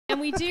And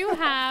we do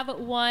have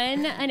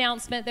one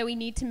announcement that we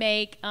need to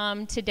make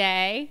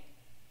today.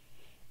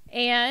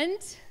 And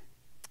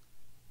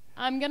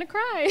I'm going to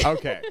cry.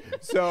 Okay.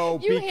 So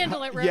you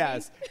handle it, Roby.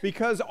 Yes,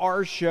 because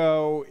our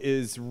show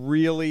is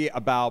really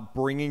about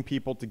bringing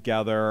people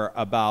together,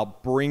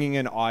 about bringing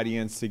an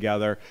audience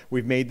together.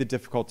 We've made the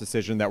difficult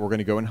decision that we're going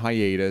to go in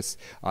hiatus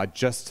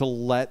just to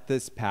let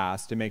this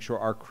pass, to make sure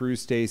our crew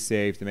stays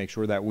safe, to make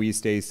sure that we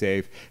stay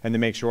safe, and to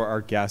make sure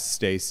our guests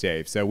stay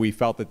safe. So we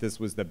felt that this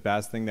was the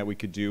best thing that we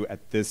could do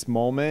at this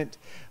moment,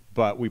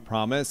 but we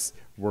promise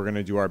we're going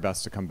to do our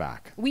best to come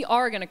back. We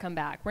are going to come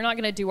back. We're not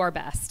going to do our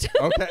best.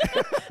 Okay.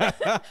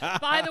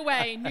 By the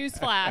way,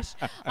 newsflash.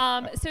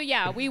 So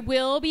yeah, we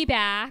will be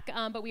back,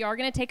 but we are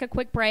going to take a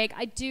quick break.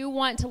 I do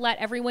want to let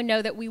everyone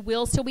know that we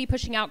will still be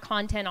pushing out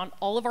content on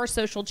all of our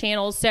social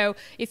channels. So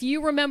if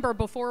you remember,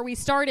 before we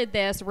started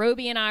this,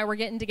 Roby and I were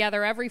getting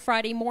together every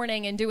Friday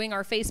morning and doing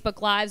our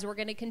Facebook Lives. We're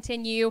going to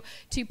continue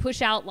to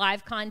push out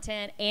live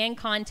content and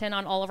content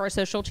on all of our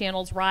social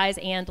channels, Rise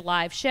and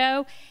Live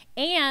Show.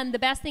 And the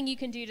best thing you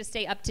can do to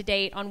stay up to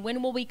date on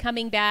when we'll be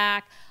coming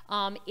back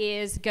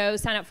is go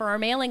sign up for our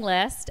mailing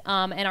list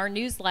and our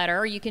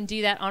newsletter. You can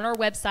do that on our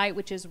website,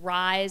 which is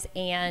riseand.live.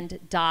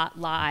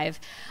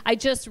 I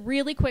just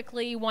really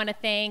quickly want to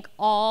thank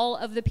all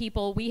of the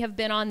people. We have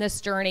been on this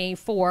journey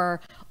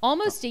for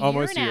almost a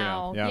year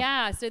now.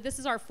 Yeah, so this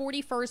is our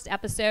 41st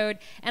episode,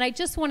 and I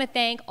just want to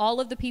thank all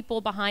of the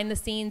people behind the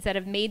scenes that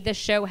have made this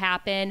show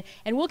happen,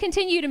 and we'll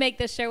continue to make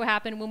this show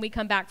happen when we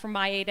come back from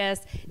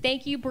hiatus.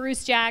 Thank you,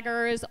 Bruce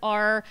Jaggers,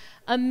 our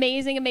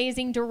amazing,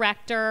 amazing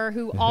director,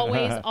 who always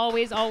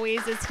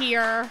is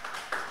here.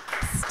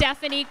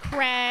 Stephanie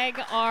Craig,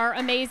 our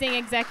amazing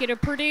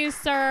executive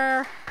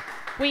producer.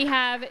 We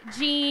have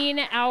Gene,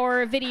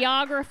 our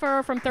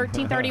videographer from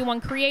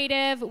 1331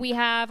 Creative. We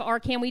have our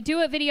Can We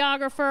Do It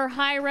videographer,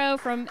 Hyro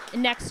from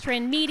Next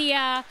Trend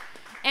Media.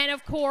 And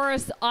of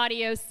course,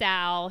 Audio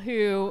Sal,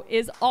 who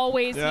is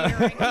always here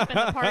and keeping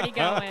the party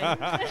going.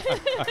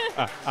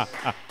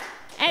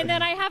 And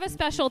then I have a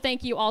special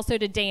thank you also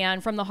to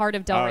Dan from the Heart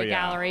of Delray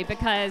Gallery,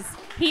 because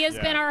he has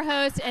been our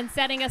host and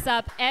setting us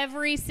up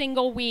every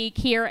single week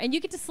here. And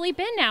you get to sleep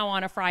in now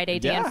on a Friday,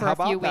 Dan, for a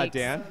few weeks.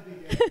 Dan?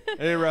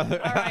 Hey,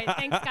 brother. All right.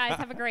 Thanks, guys.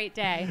 Have a great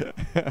day.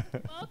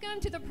 Welcome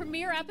to the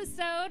premiere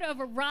episode of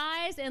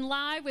Rise and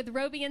Live with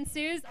Roby and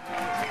Suze.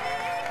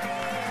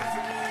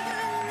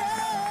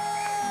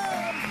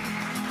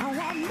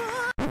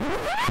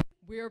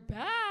 We're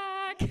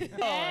back.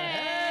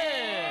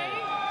 Hey.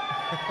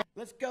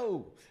 Let's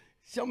go.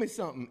 Show me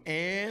something.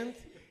 And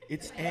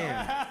it's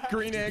and.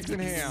 Green eggs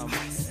and ham.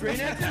 Green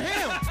eggs and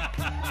ham.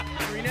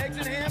 Green eggs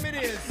and ham it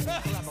is.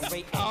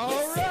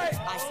 All right.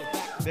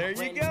 There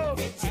you go.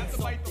 That's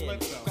a bite to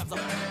lips, though.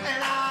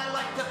 And I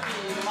like to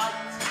feel light.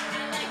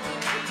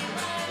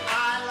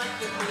 I like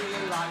to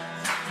feel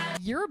light.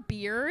 Your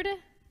beard,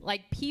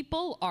 like,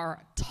 people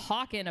are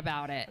talking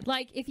about it.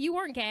 Like, if you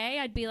weren't gay,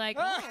 I'd be like,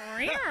 oh,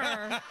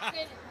 rare.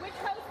 Which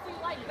host do you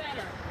like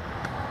better?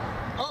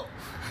 Oh.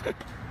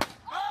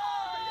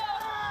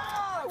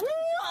 Woo,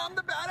 I'm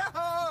the better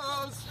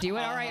host. Do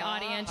it. All right,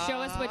 audience. Show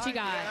us what you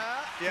got.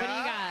 What do you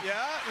got?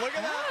 Yeah, look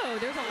at that. Oh,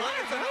 there's a lot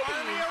of It's an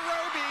army of